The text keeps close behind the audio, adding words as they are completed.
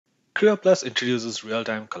Creo Plus introduces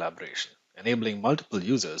real-time collaboration, enabling multiple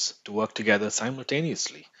users to work together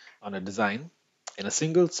simultaneously on a design in a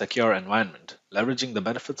single secure environment, leveraging the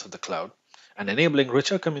benefits of the cloud and enabling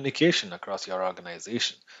richer communication across your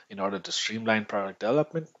organization in order to streamline product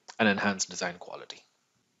development and enhance design quality.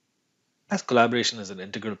 As collaboration is an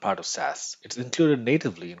integral part of SaaS, it's included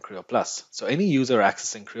natively in Creo Plus, so any user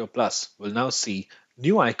accessing Creo Plus will now see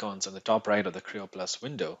new icons on the top right of the Creo Plus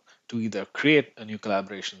window to either create a new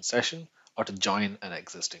collaboration session or to join an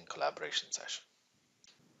existing collaboration session.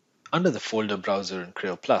 Under the folder browser in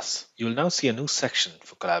Creo Plus, you will now see a new section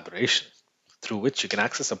for collaboration, through which you can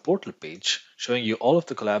access a portal page showing you all of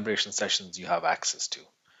the collaboration sessions you have access to.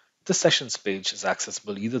 This sessions page is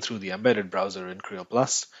accessible either through the embedded browser in Creo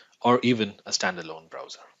Plus or even a standalone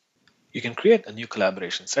browser. You can create a new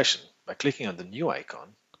collaboration session by clicking on the new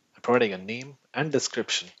icon and providing a name and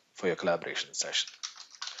description for your collaboration session.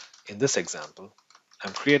 In this example,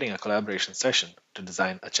 I'm creating a collaboration session to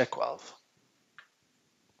design a check valve.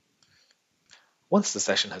 Once the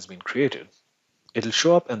session has been created, it'll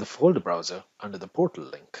show up in the folder browser under the portal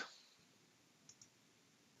link.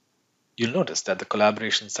 You'll notice that the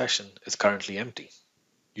collaboration session is currently empty.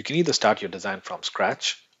 You can either start your design from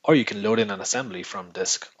scratch or you can load in an assembly from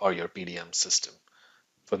disk or your PDM system.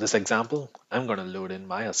 For this example, I'm going to load in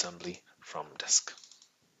my assembly from disk.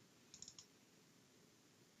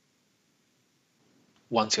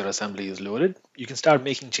 Once your assembly is loaded, you can start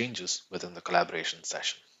making changes within the collaboration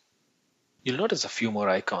session. You'll notice a few more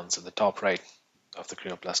icons in the top right of the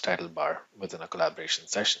Creo Plus title bar within a collaboration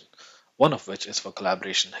session, one of which is for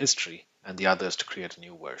collaboration history and the other is to create a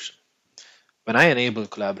new version. When I enable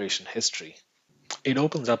collaboration history, it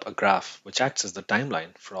opens up a graph which acts as the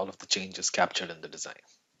timeline for all of the changes captured in the design.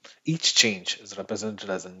 Each change is represented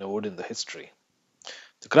as a node in the history.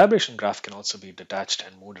 The collaboration graph can also be detached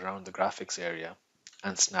and moved around the graphics area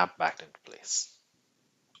and snapped back into place.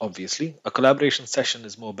 Obviously, a collaboration session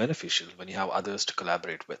is more beneficial when you have others to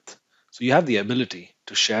collaborate with. So you have the ability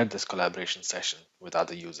to share this collaboration session with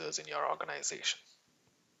other users in your organization.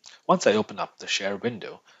 Once I open up the share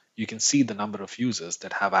window, you can see the number of users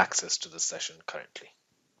that have access to this session currently.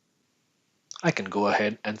 I can go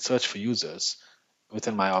ahead and search for users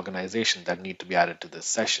within my organization that need to be added to this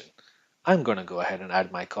session. I'm going to go ahead and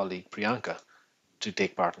add my colleague Priyanka to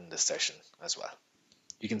take part in this session as well.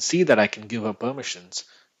 You can see that I can give her permissions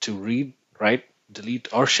to read, write,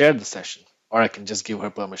 delete, or share the session, or I can just give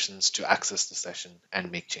her permissions to access the session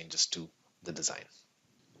and make changes to the design.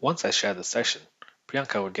 Once I share the session,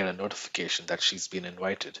 Priyanka would get a notification that she's been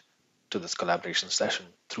invited to this collaboration session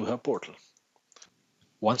through her portal.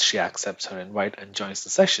 Once she accepts her invite and joins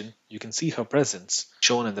the session, you can see her presence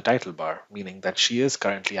shown in the title bar, meaning that she is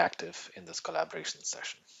currently active in this collaboration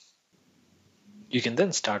session. You can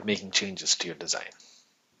then start making changes to your design.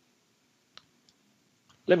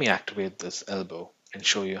 Let me activate this elbow and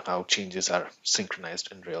show you how changes are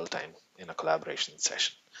synchronized in real time in a collaboration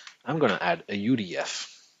session. I'm going to add a UDF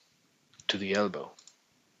to the elbow.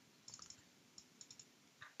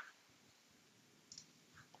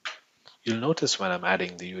 You'll notice when I'm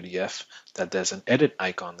adding the UDF that there's an edit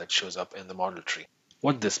icon that shows up in the model tree.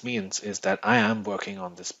 What this means is that I am working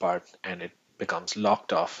on this part and it becomes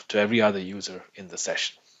locked off to every other user in the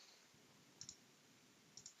session.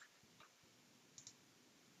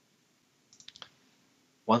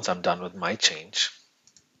 Once I'm done with my change,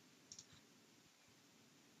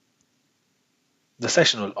 the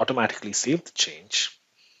session will automatically save the change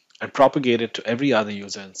and propagate it to every other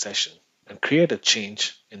user in session and create a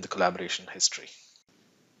change in the collaboration history.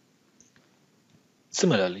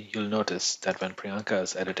 Similarly, you'll notice that when Priyanka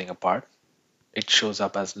is editing a part, it shows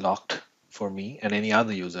up as locked for me and any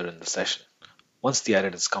other user in the session. Once the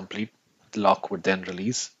edit is complete, the lock would then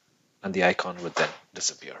release and the icon would then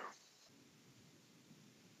disappear.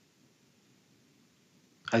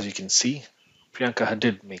 As you can see, Priyanka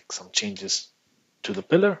did make some changes to the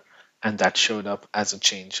pillar and that showed up as a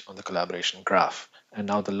change on the collaboration graph. And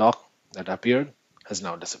now the lock that appeared has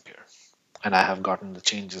now disappeared. And I have gotten the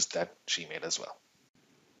changes that she made as well.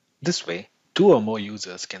 This way, two or more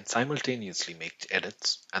users can simultaneously make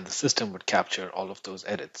edits and the system would capture all of those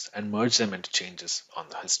edits and merge them into changes on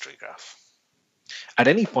the history graph. At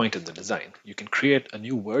any point in the design, you can create a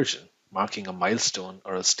new version marking a milestone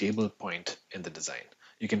or a stable point in the design.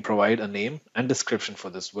 You can provide a name and description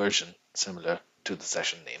for this version similar to the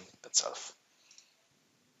session name itself.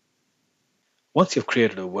 Once you've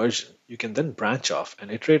created a version, you can then branch off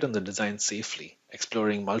and iterate on the design safely,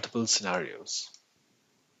 exploring multiple scenarios.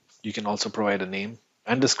 You can also provide a name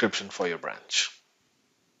and description for your branch.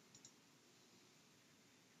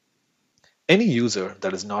 Any user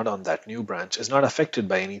that is not on that new branch is not affected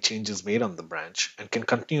by any changes made on the branch and can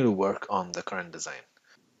continue to work on the current design.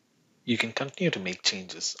 You can continue to make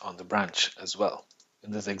changes on the branch as well.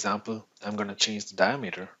 In this example, I'm going to change the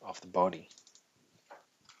diameter of the body.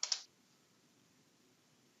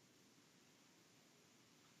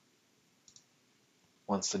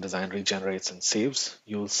 Once the design regenerates and saves,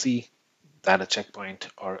 you will see that a checkpoint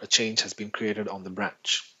or a change has been created on the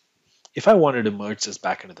branch. If I wanted to merge this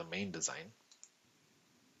back into the main design,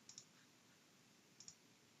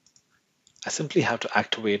 I simply have to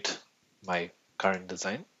activate my current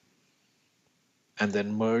design and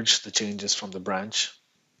then merge the changes from the branch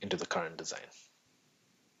into the current design.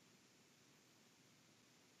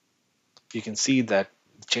 You can see that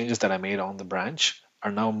the changes that I made on the branch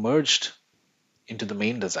are now merged into the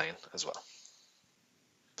main design as well.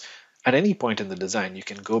 At any point in the design, you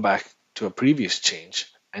can go back to a previous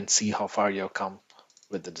change and see how far you have come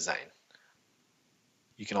with the design.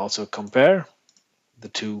 You can also compare the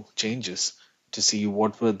two changes to see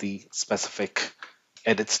what were the specific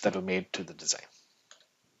edits that were made to the design.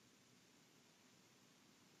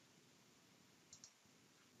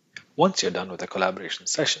 Once you're done with a collaboration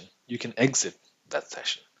session, you can exit that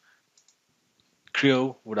session.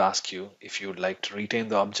 Creo would ask you if you would like to retain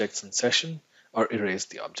the objects in session or erase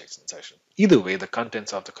the objects in session. Either way, the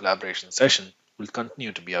contents of the collaboration session will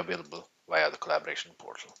continue to be available via the collaboration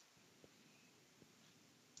portal.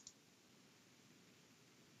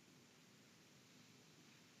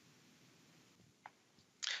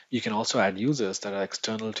 You can also add users that are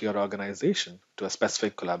external to your organization to a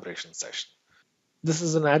specific collaboration session. This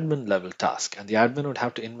is an admin level task, and the admin would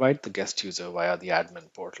have to invite the guest user via the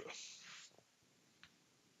admin portal.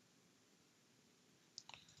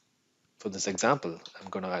 For this example, I'm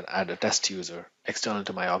going to add a test user external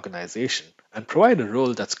to my organization and provide a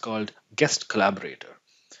role that's called guest collaborator.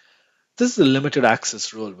 This is a limited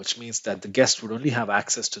access role, which means that the guest would only have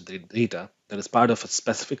access to the data that is part of a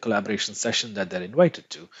specific collaboration session that they're invited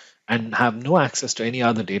to and have no access to any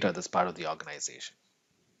other data that's part of the organization.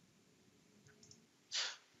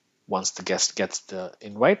 Once the guest gets the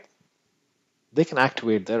invite, they can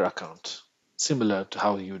activate their account, similar to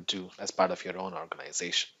how you do as part of your own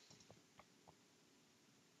organization.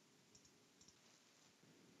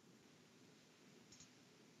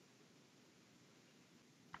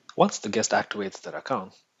 Once the guest activates their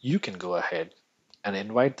account, you can go ahead and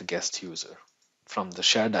invite the guest user from the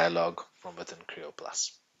share dialog from within Creo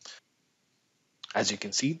Plus. As you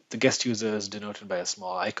can see, the guest user is denoted by a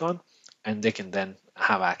small icon, and they can then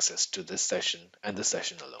have access to this session and this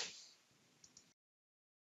session alone.